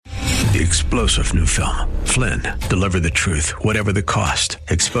the explosive new film, Flynn, Deliver the Truth, Whatever the Cost,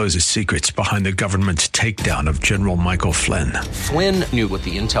 exposes secrets behind the government's takedown of General Michael Flynn. Flynn knew what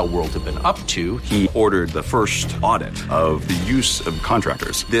the intel world had been up to. He ordered the first audit of the use of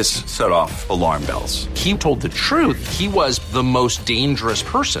contractors. This set off alarm bells. He told the truth. He was the most dangerous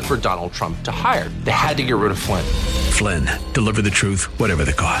person for Donald Trump to hire. They had to get rid of Flynn. Flynn, Deliver the Truth, Whatever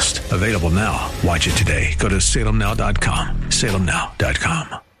the Cost. Available now. Watch it today. Go to salemnow.com.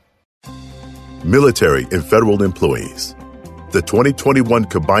 salemnow.com. Military and federal employees. The 2021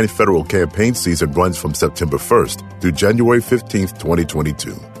 combined federal campaign season runs from September 1st through January 15th,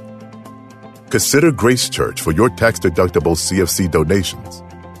 2022. Consider Grace Church for your tax-deductible CFC donations.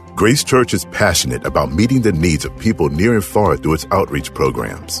 Grace Church is passionate about meeting the needs of people near and far through its outreach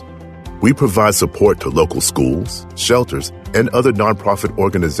programs. We provide support to local schools, shelters, and other nonprofit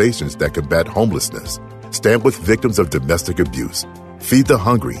organizations that combat homelessness, stand with victims of domestic abuse, feed the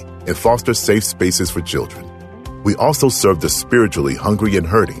hungry, and foster safe spaces for children. We also serve the spiritually hungry and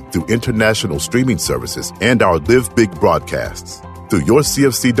hurting through international streaming services and our Live Big broadcasts. Through your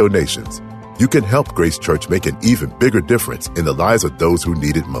CFC donations, you can help Grace Church make an even bigger difference in the lives of those who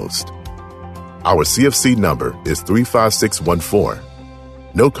need it most. Our CFC number is 35614.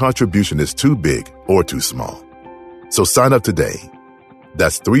 No contribution is too big or too small. So sign up today.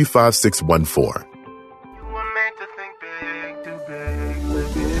 That's 35614.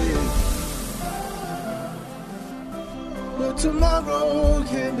 Tomorrow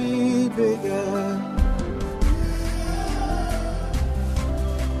can be bigger.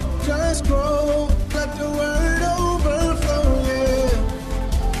 Just grow, let the word overflow,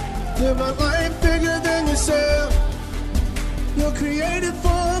 yeah. Live a life bigger than yourself. You're created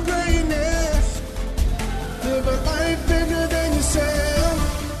for greatness. Live a life bigger than yourself.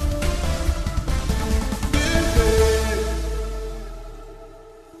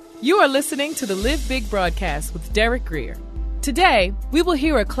 You are listening to the Live Big broadcast with Derek Grier. Today, we will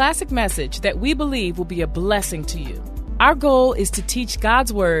hear a classic message that we believe will be a blessing to you. Our goal is to teach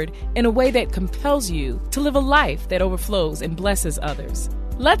God's Word in a way that compels you to live a life that overflows and blesses others.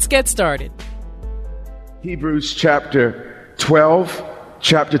 Let's get started. Hebrews chapter 12,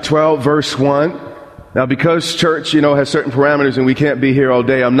 verse 1. Now, because church, has certain parameters and we can't be here all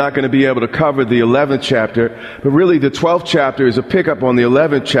day, I'm not going to be able to cover the 11th chapter. But really, the 12th chapter is a pickup on the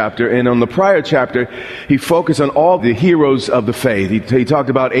 11th chapter. And on the prior chapter, he focused on all the heroes of the faith. He talked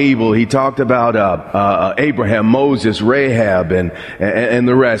about Abel. He talked about Abraham, Moses, Rahab, and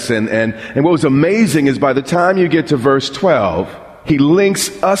the rest. And what was amazing is by the time you get to verse 12, he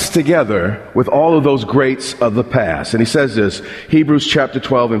links us together with all of those greats of the past. And he says this, Hebrews chapter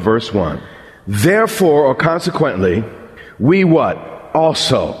 12 and verse 1. Therefore, or consequently, we what?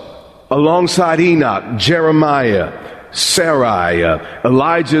 Also, alongside Enoch, Jeremiah, Sarai,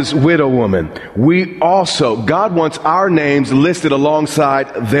 Elijah's widow woman, we also, God wants our names listed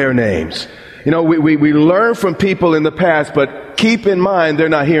alongside their names. We learn from people in the past, but keep in mind they're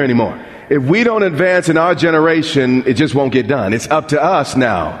not here anymore. If we don't advance in our generation, it just won't get done. It's up to us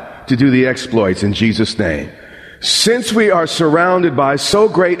now to do the exploits in Jesus' name. Since we are surrounded by so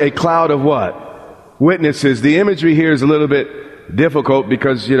great a cloud of what? Witnesses. The imagery here is a little bit difficult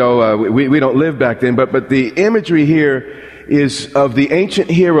because, we don't live back then. But the imagery here is of the ancient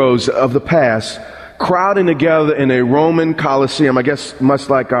heroes of the past crowding together in a Roman Colosseum, I guess much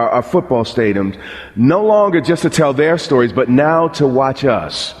like our football stadiums, no longer just to tell their stories, but now to watch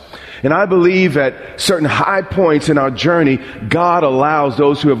us. And I believe at certain high points in our journey, God allows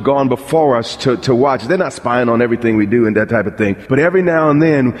those who have gone before us to watch. They're not spying on everything we do and that type of thing. But every now and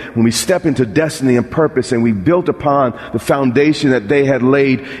then, when we step into destiny and purpose and we built upon the foundation that they had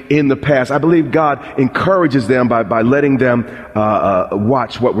laid in the past, I believe God encourages them by letting them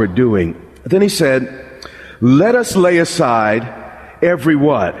watch what we're doing. Then he said, let us lay aside every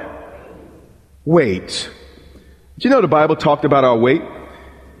what? Weight. Did you know the Bible talked about our weight?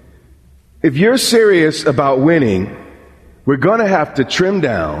 If you're serious about winning, we're going to have to trim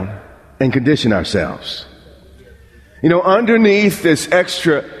down and condition ourselves. Underneath this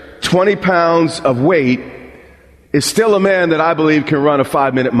extra 20 pounds of weight is still a man that I believe can run a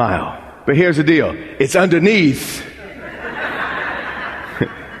 5-minute mile. But here's the deal. It's underneath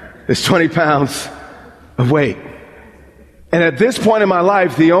this 20 pounds of weight. And at this point in my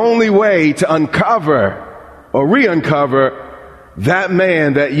life, the only way to uncover or re-uncover that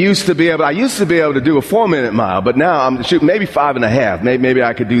man that I used to be able to do a 4-minute mile, but now I'm shooting maybe 5.5. Maybe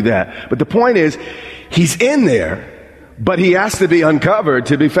I could do that. But the point is, he's in there, but he has to be uncovered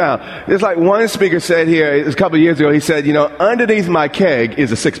to be found. It's like one speaker said here a couple of years ago, he said, underneath my keg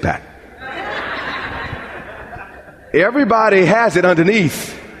is a 6-pack. Everybody has it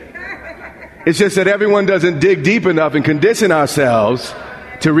underneath. It's just that everyone doesn't dig deep enough and condition ourselves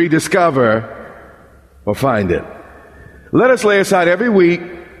to rediscover or find it. Let us lay aside every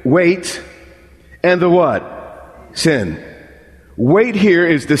weight and the what? Sin. Weight here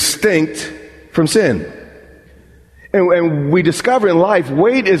is distinct from sin. And we discover in life,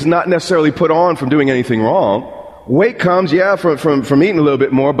 weight is not necessarily put on from doing anything wrong. Weight comes, from eating a little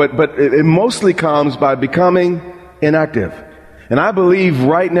bit more, but it mostly comes by becoming inactive. And I believe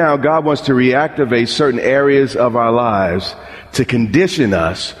right now God wants to reactivate certain areas of our lives to condition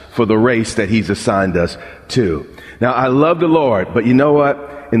us for the race that He's assigned us to. Now, I love the Lord, but you know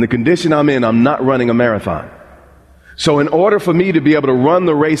what? In the condition I'm in, I'm not running a marathon. So in order for me to be able to run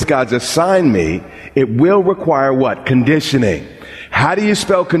the race God's assigned me, it will require what? Conditioning. How do you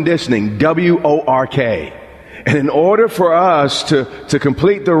spell conditioning? W-O-R-K. And in order for us to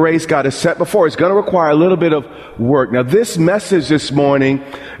complete the race God has set before, it's going to require a little bit of work. Now, this message this morning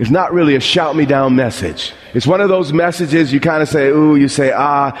is not really a shout me down message. It's one of those messages you kind of say, ooh, you say,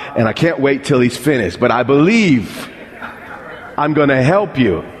 and I can't wait till he's finished. But I believe I'm going to help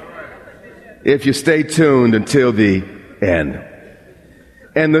you if you stay tuned until the end.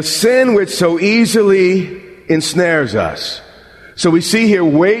 And the sin which so easily ensnares us. So we see here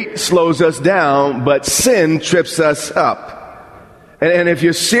weight slows us down, but sin trips us up. And if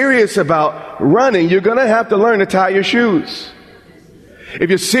you're serious about running, you're going to have to learn to tie your shoes. If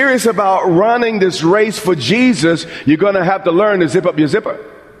you're serious about running this race for Jesus, you're going to have to learn to zip up your zipper.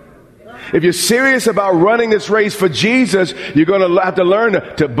 If you're serious about running this race for Jesus, you're going to have to learn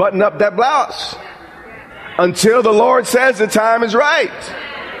to button up that blouse until the Lord says the time is right.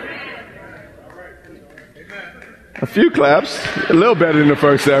 A few claps, a little better than the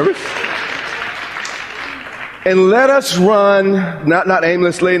first service. And let us run, not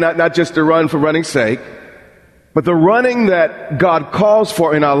aimlessly, not just to run for running's sake, but the running that God calls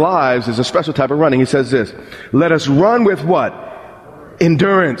for in our lives is a special type of running. He says this, let us run with what?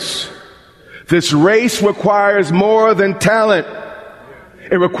 Endurance. This race requires more than talent.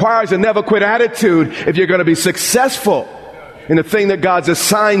 It requires a never quit attitude if you're going to be successful in the thing that God's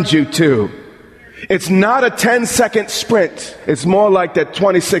assigned you to. It's not a 10-second sprint. It's more like that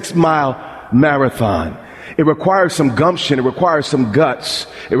 26-mile marathon. It requires some gumption. It requires some guts.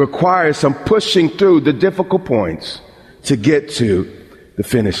 It requires some pushing through the difficult points to get to the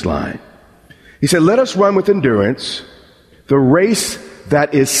finish line. He said, let us run with endurance the race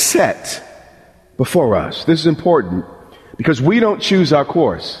that is set before us. This is important because we don't choose our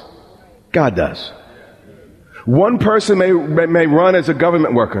course. God does. One person may run as a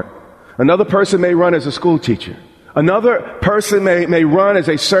government worker. Another person may run as a school teacher. Another person may run as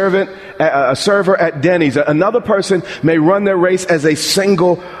a server at Denny's. Another person may run their race as a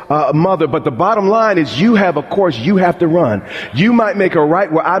single mother. But the bottom line is you have a course you have to run. You might make a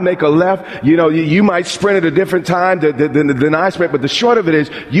right where I make a left. You know, you might sprint at a different time than I sprint. But the short of it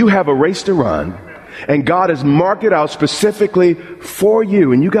is you have a race to run. And God has marked it out specifically for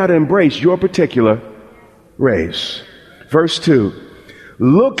you. And you got to embrace your particular race. Verse 2.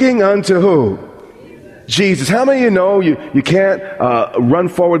 Looking unto who? Jesus. How many of you know you can't run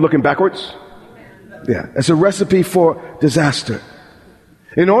forward looking backwards? Yeah, it's a recipe for disaster.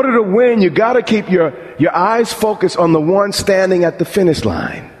 In order to win, you got to keep your eyes focused on the one standing at the finish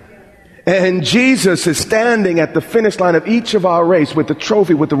line. And Jesus is standing at the finish line of each of our race with the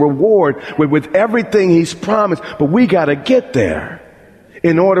trophy, with the reward, with everything He's promised. But we got to get there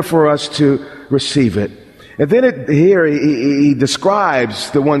in order for us to receive it. And then here he describes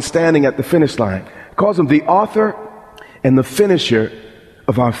the one standing at the finish line. He calls him the author and the finisher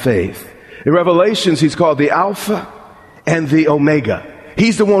of our faith. In Revelations, he's called the Alpha and the Omega.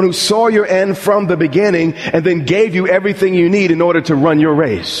 He's the one who saw your end from the beginning and then gave you everything you need in order to run your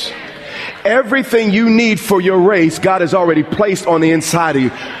race. Everything you need for your race, God has already placed on the inside of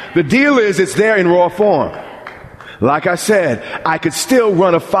you. The deal is it's there in raw form. Like I said, I could still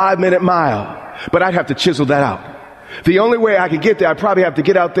run a 5-minute mile. But I'd have to chisel that out. The only way I could get there, I'd probably have to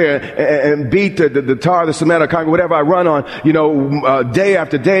get out there and beat the tar, the cement, or concrete, whatever I run on, day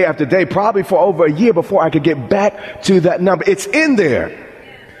after day after day, probably for over a year before I could get back to that number. It's in there.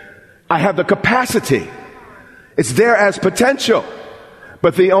 I have the capacity. It's there as potential.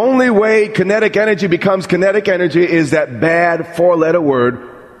 But the only way kinetic energy becomes kinetic energy is that bad 4-letter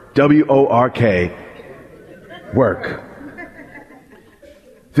word, W-O-R-K, work.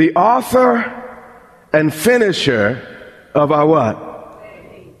 The author and finisher of our what?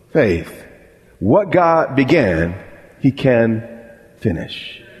 Faith. What God began, He can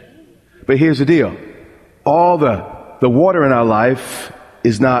finish. But here's the deal. All the water in our life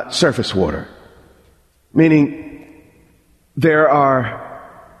is not surface water. Meaning there are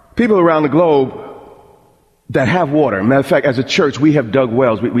people around the globe that have water. Matter of fact, as a church, we have dug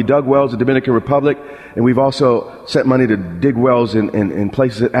wells. We dug wells in the Dominican Republic, and we've also sent money to dig wells in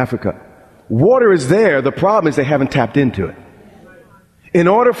places in Africa. Water is there. The problem is they haven't tapped into it. In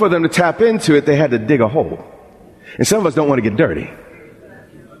order for them to tap into it, they had to dig a hole. And some of us don't want to get dirty.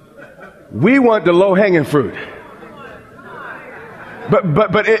 We want the low-hanging fruit.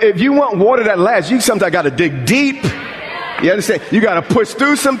 But if you want water that lasts, you sometimes got to dig deep. You understand? You got to push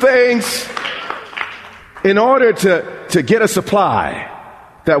through some things in order to get a supply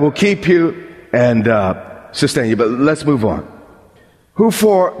that will keep you and sustain you. But let's move on. Who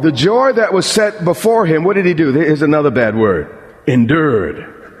for the joy that was set before him, what did he do? Here's another bad word.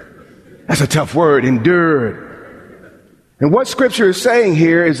 Endured. That's a tough word, endured. And what Scripture is saying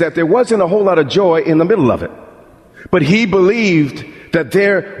here is that there wasn't a whole lot of joy in the middle of it. But he believed that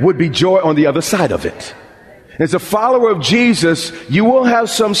there would be joy on the other side of it. As a follower of Jesus, you will have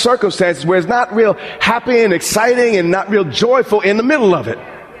some circumstances where it's not real happy and exciting and not real joyful in the middle of it.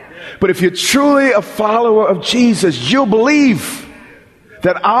 But if you're truly a follower of Jesus, you'll believe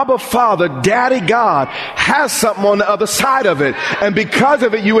that Abba Father, Daddy God, has something on the other side of it. And because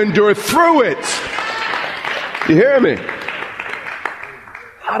of it, you endure through it. You hear me?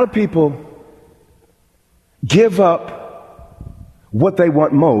 A lot of people give up what they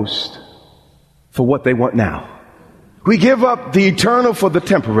want most for what they want now. We give up the eternal for the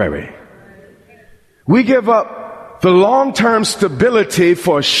temporary. We give up the long-term stability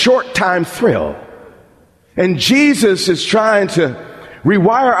for a short-time thrill. And Jesus is trying to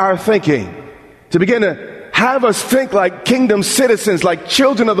rewire our thinking to begin to have us think like kingdom citizens, like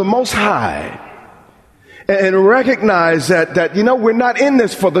children of the Most High, and recognize that we're not in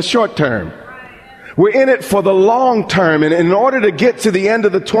this for the short term. We're in it for the long term. And in order to get to the end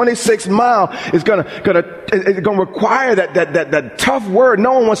of the 26th mile, it's going to require that tough word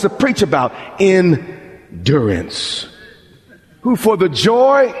no one wants to preach about, endurance. Who for the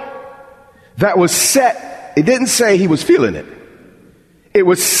joy that was set, it didn't say he was feeling it. It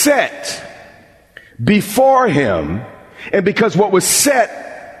was set before him, and because what was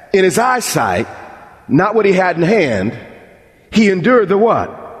set in his eyesight, not what he had in hand, he endured the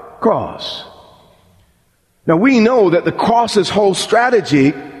what? Cross. Now we know that the cross's whole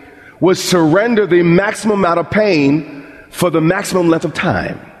strategy was surrender the maximum amount of pain for the maximum length of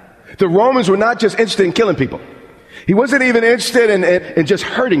time. The Romans were not just interested in killing people. He wasn't even interested in just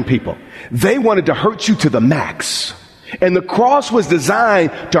hurting people. They wanted to hurt you to the max. And the cross was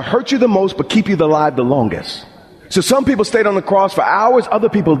designed to hurt you the most, but keep you alive the longest. So some people stayed on the cross for hours, other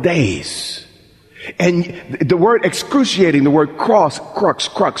people days. And the word excruciating, the word cross, crux,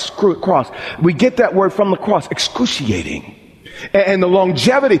 cross, we get that word from the cross, excruciating. And the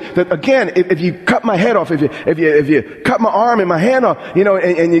longevity that, again, if you cut my head off, if you cut my arm and my hand off,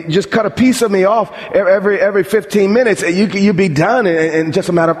 and you just cut a piece of me off every 15 minutes, you'd be done in just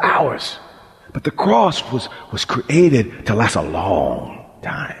a matter of hours. But the cross was created to last a long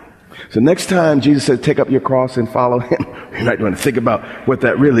time. So next time Jesus said, take up your cross and follow him, you might want to think about what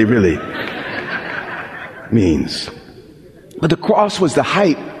that really, really means. But the cross was the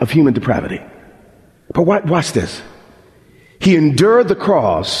height of human depravity. But watch this. He endured the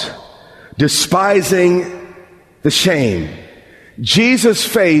cross, despising the shame. Jesus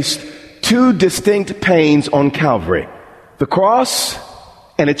faced two distinct pains on Calvary: the cross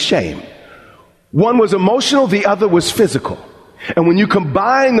and its shame. One was emotional, the other was physical. And when you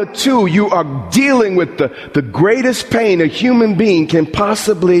combine the two, you are dealing with the greatest pain a human being can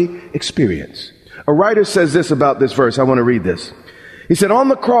possibly experience. A writer says this about this verse. I want to read this. He said, on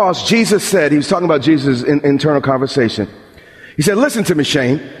the cross, Jesus said, he was talking about Jesus' internal conversation. He said, listen to me,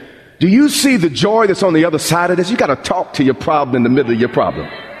 Shane. Do you see the joy that's on the other side of this? You got to talk to your problem in the middle of your problem.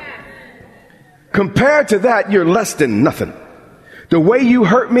 Compared to that, you're less than nothing. The way you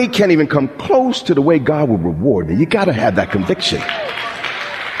hurt me can't even come close to the way God will reward me. You got to have that conviction.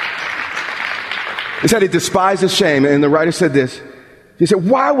 He said he despises shame. And the writer said this. He said,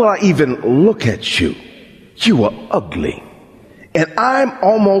 why will I even look at you? You are ugly. And I'm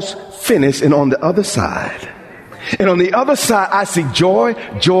almost finished and on the other side. And on the other side, I see joy,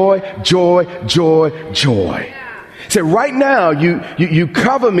 joy, joy, joy, joy. He said, right now, you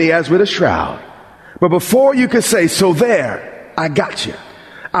cover me as with a shroud. But before you could say, so there, I got you,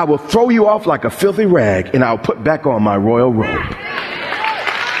 I will throw you off like a filthy rag and I'll put back on my royal robe.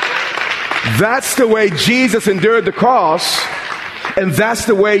 That's the way Jesus endured the cross, and that's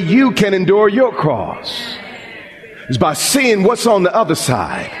the way you can endure your cross. It's by seeing what's on the other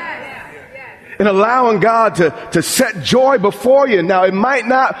side and allowing God to set joy before you. Now, it might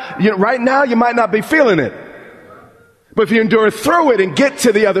not, right now you might not be feeling it. But if you endure through it and get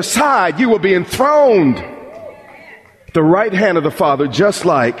to the other side, you will be enthroned at the right hand of the Father, just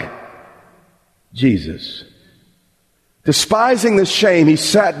like Jesus. Despising the shame, he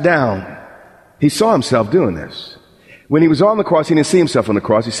sat down. He saw himself doing this. When he was on the cross, he didn't see himself on the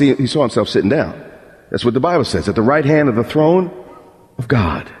cross. He saw himself sitting down. That's what the Bible says, at the right hand of the throne of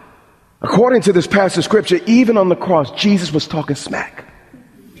God. According to this passage of scripture, even on the cross, Jesus was talking smack.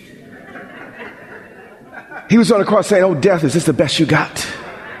 He was on the cross saying, oh, death, is this the best you got?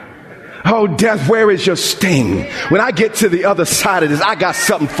 Oh, death, where is your sting? When I get to the other side of this, I got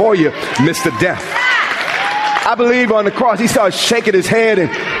something for you, Mr. Death. I believe on the cross, he started shaking his head and,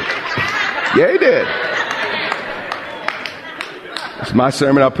 yeah, he did. It's my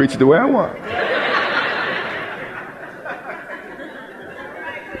sermon. I'll preach it the way I want.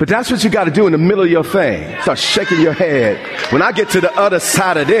 But that's what you got to do in the middle of your thing. Start shaking your head. When I get to the other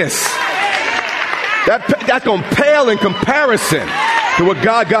side of this, that's going to pale in comparison to what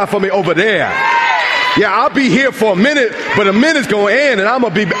God got for me over there. Yeah, I'll be here for a minute, but a minute's going to end and I'm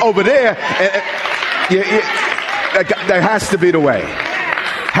going to be over there. That has to be the way.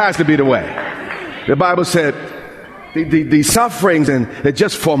 Has to be the way. The Bible said the sufferings, and they're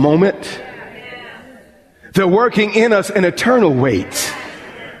just for a moment. They're working in us an eternal weight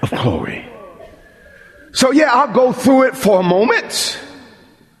of glory. So yeah, I'll go through it for a moment.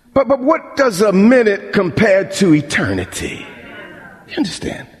 But what does a minute compare to eternity? You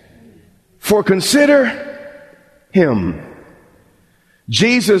understand? For consider him.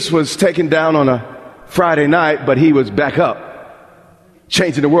 Jesus was taken down on a Friday night, but he was back up,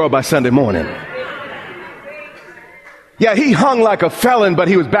 changing the world by Sunday morning. Yeah, he hung like a felon, but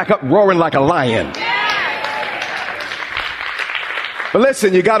he was back up roaring like a lion. But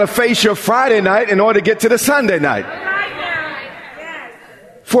listen, you got to face your Friday night in order to get to the Sunday night.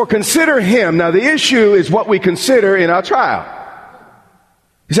 For consider him. Now, the issue is what we consider in our trial.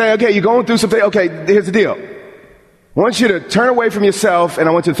 You say, okay, you're going through something. Okay, here's the deal. I want you to turn away from yourself, and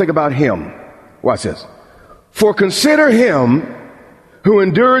I want you to think about him. Watch this. For consider him who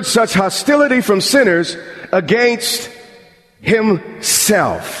endured such hostility from sinners against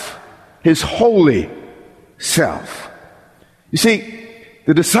himself, his holy self. You see,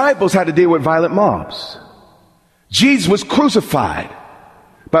 the disciples had to deal with violent mobs. Jesus was crucified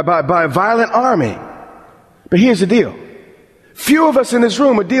by a violent army. But here's the deal. Few of us in this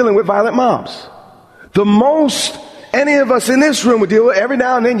room are dealing with violent mobs. The most any of us in this room would deal with every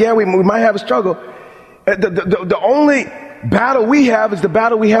now and then, yeah, we might have a struggle. The only battle we have is the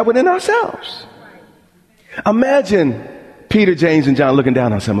battle we have within ourselves. Imagine Peter, James, and John looking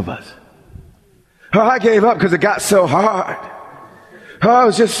down on some of us. Oh, I gave up because it got so hard. Oh, it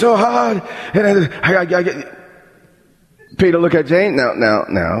was just so hard. And Peter, look at James.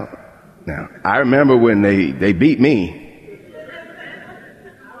 Now. I remember when they beat me.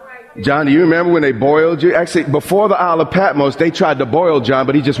 John, do you remember when they boiled you? Actually, before the Isle of Patmos, they tried to boil John,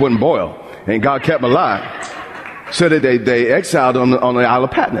 but he just wouldn't boil. And God kept him alive. So that they exiled on the Isle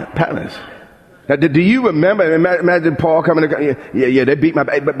of Patmos. Now, do you remember? Imagine Paul coming. Yeah, they beat my.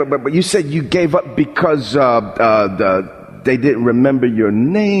 But you said you gave up because they didn't remember your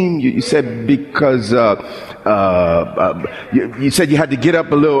name. You said because you said you had to get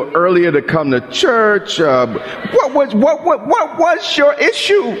up a little earlier to come to church. What was your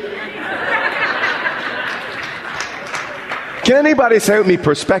issue? Can anybody say with me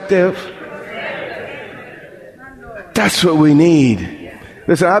perspective? That's what we need.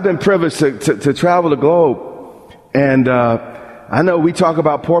 Listen, I've been privileged to travel the globe, and I know we talk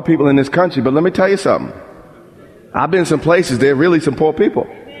about poor people in this country, but let me tell you something. I've been some places, there are really some poor people.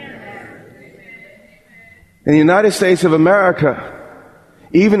 In the United States of America,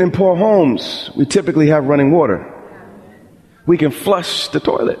 even in poor homes, we typically have running water. We can flush the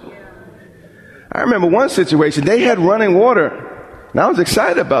toilet. I remember one situation, they had running water, and I was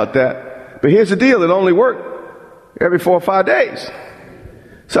excited about that. But here's the deal, it only worked every 4 or 5 days.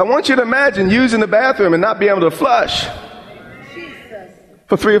 So I want you to imagine using the bathroom and not being able to flush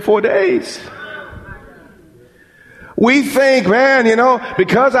for 3 or 4 days. We think, man,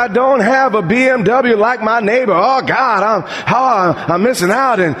 because I don't have a BMW like my neighbor, oh God, I'm missing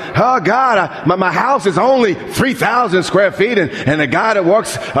out. And oh God, my house is only 3,000 square feet. And the guy that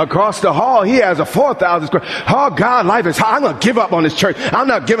works across the hall, he has a 4,000 square. Oh God, life is hard. I'm going to give up on this church. I'm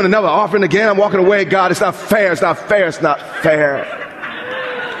not giving another offering again. I'm walking away. God, it's not fair. It's not fair. It's not fair.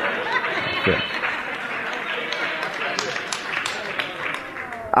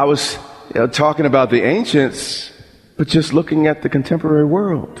 I was talking about the ancients, but just looking at the contemporary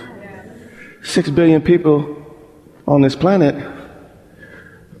world. 6 billion people on this planet,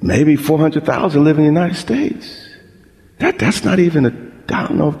 maybe 400,000 live in the United States. That's not even I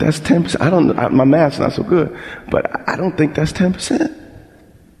don't know if that's 10%. I don't know. My math's not so good, but I don't think that's 10%.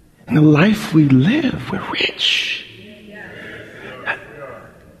 In the life we live, we're rich.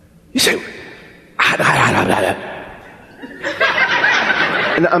 You say,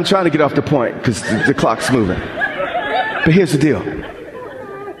 and I'm trying to get off the point because the clock's moving. But here's the deal.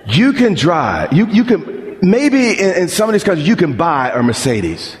 You can drive. You can, maybe in some of these countries, you can buy a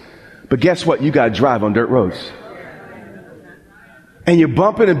Mercedes. But guess what? You got to drive on dirt roads. And you're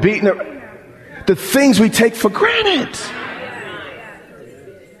bumping and beating the things we take for granted.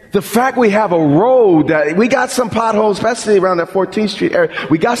 The fact we have a road that we got some potholes, especially around that 14th Street area.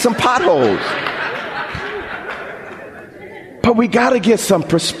 We got some potholes. But we got to get some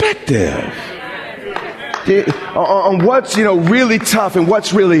perspective on what's, really tough and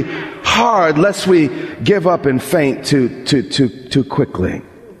what's really hard, lest we give up and faint too quickly.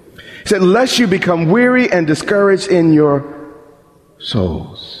 He said, lest you become weary and discouraged in your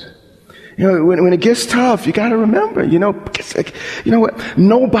souls. When it gets tough, you got to remember, what?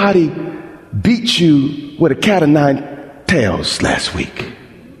 Nobody beat you with a cat of nine tails last week.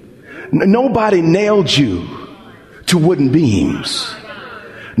 Nobody nailed you to wooden beams.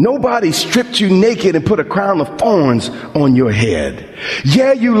 Nobody stripped you naked and put a crown of thorns on your head.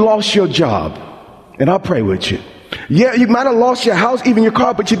 Yeah, you lost your job, and I'll pray with you. Yeah, you might have lost your house, even your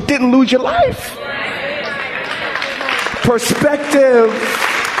car, but you didn't lose your life. Perspective.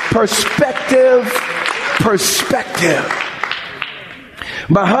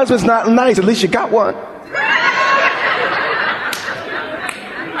 My husband's not nice. At least you got one.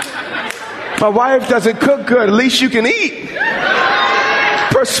 My wife doesn't cook good. At least you can eat.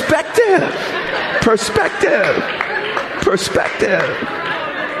 Perspective.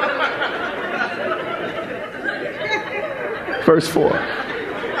 Verse 4.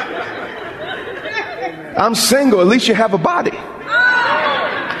 I'm single. At least you have a body.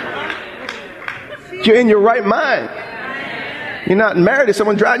 You're in your right mind. You're not married to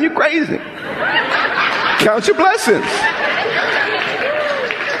someone driving you crazy. Count your blessings.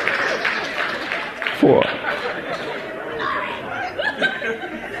 4.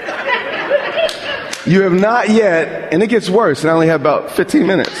 You have not yet, and it gets worse, and I only have about 15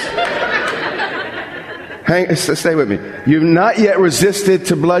 minutes. Stay with me. You've not yet resisted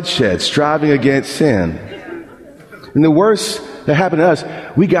to bloodshed, striving against sin. And the worst that happened to us,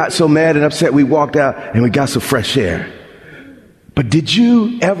 we got so mad and upset we walked out and we got some fresh air. But did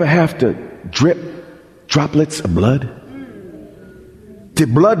you ever have to drip droplets of blood?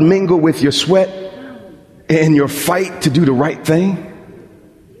 Did blood mingle with your sweat in your fight to do the right thing?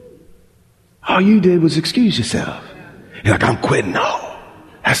 All you did was excuse yourself. You're like, I'm quitting. No,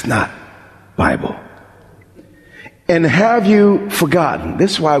 that's not Bible. And have you forgotten?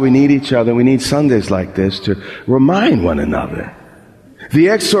 This is why we need each other. We need Sundays like this to remind one another. The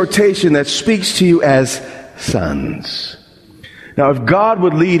exhortation that speaks to you as sons. Now, if God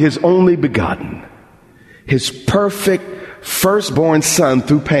would lead his only begotten, his perfect firstborn son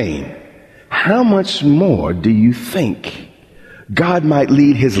through pain, how much more do you think God might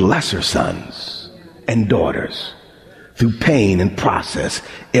lead his lesser sons and daughters through pain and process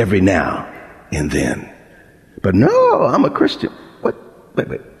every now and then? But no, I'm a Christian. What?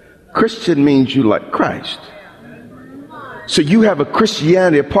 Wait. Christian means you like Christ. So you have a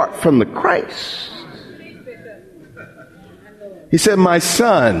Christianity apart from the Christ. He said, my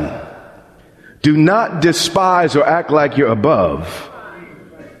son, do not despise or act like you're above.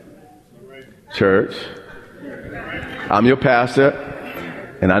 Church, I'm your pastor,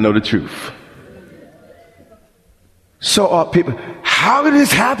 and I know the truth. So people, how did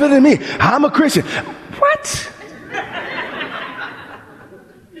this happen to me? I'm a Christian. What?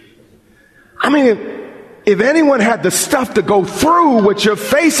 I mean, if anyone had the stuff to go through what you're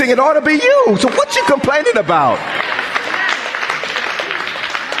facing, it ought to be you. So what you complaining about?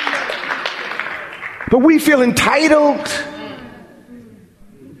 But we feel entitled.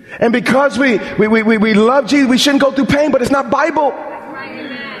 And because we love Jesus, we shouldn't go through pain, but it's not Bible.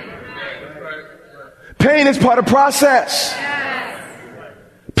 Pain is part of process.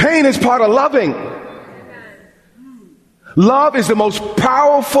 Pain is part of loving. Love is the most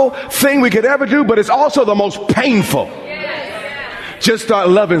powerful thing we could ever do, but it's also the most painful. Just start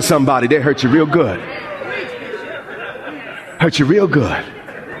loving somebody, they hurt you real good. Hurt you real good.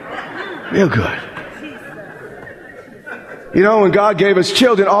 Real good. You know, when God gave us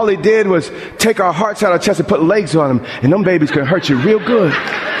children, all he did was take our hearts out of our chest and put legs on them, and them babies can hurt you real good.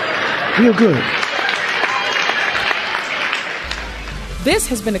 Real good. This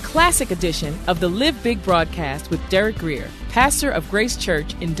has been a classic edition of the Live Big broadcast with Derek Grier, pastor of Grace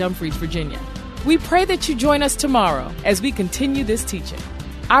Church in Dumfries, Virginia. We pray that you join us tomorrow as we continue this teaching.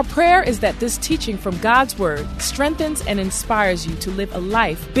 Our prayer is that this teaching from God's Word strengthens and inspires you to live a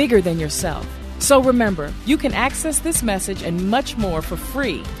life bigger than yourself. So remember, you can access this message and much more for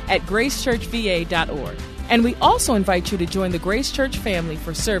free at gracechurchva.org. And we also invite you to join the Grace Church family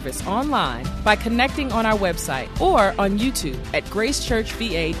for service online by connecting on our website or on YouTube at Grace Church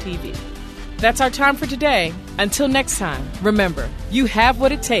VA TV. That's our time for today. Until next time, remember, you have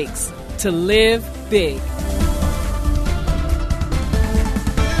what it takes to live big.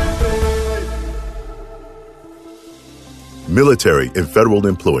 Military and federal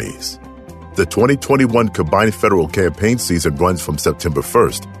employees. The 2021 combined federal campaign season runs from September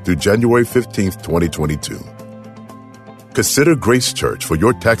 1st through January 15th, 2022. Consider Grace Church for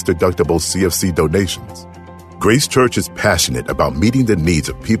your tax-deductible CFC donations. Grace Church is passionate about meeting the needs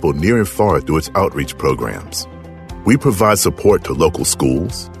of people near and far through its outreach programs. We provide support to local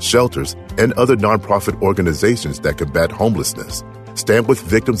schools, shelters, and other nonprofit organizations that combat homelessness, stand with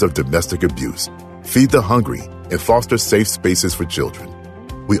victims of domestic abuse, feed the hungry, and foster safe spaces for children.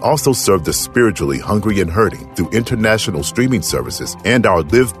 We also serve the spiritually hungry and hurting through international streaming services and our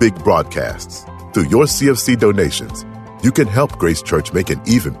Live Big broadcasts. Through your CFC donations, you can help Grace Church make an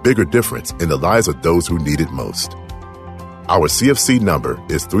even bigger difference in the lives of those who need it most. Our CFC number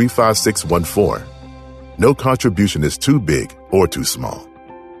is 35614. No contribution is too big or too small.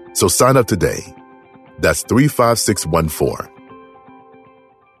 So sign up today. That's 35614.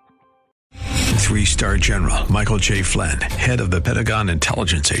 Three-star General Michael J. Flynn, head of the Pentagon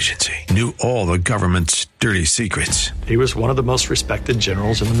Intelligence Agency, knew all the government's dirty secrets. He was one of the most respected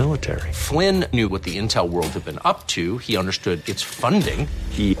generals in the military. Flynn knew what the intel world had been up to. He understood its funding.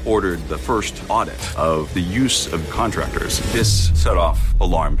 He ordered the first audit of the use of contractors. This set off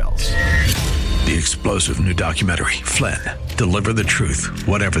alarm bells. The explosive new documentary, Flynn, Deliver the Truth,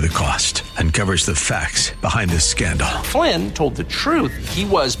 Whatever the Cost, uncovers the facts behind this scandal. Flynn told the truth. He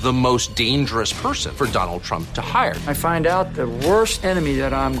was the most dangerous person for Donald Trump to hire. I find out the worst enemy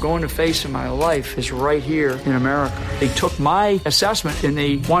that I'm going to face in my life is right here in America. They took my assessment and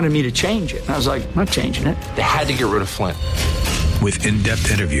they wanted me to change it. And I was like, I'm not changing it. They had to get rid of Flynn. With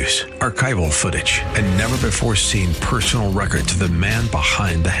in-depth interviews, archival footage, and never-before-seen personal records of the man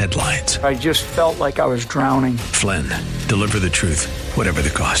behind the headlines. I just felt like I was drowning. Flynn, Deliver the Truth, Whatever the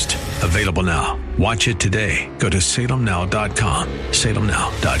Cost. Available now. Watch it today. Go to salemnow.com.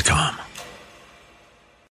 salemnow.com.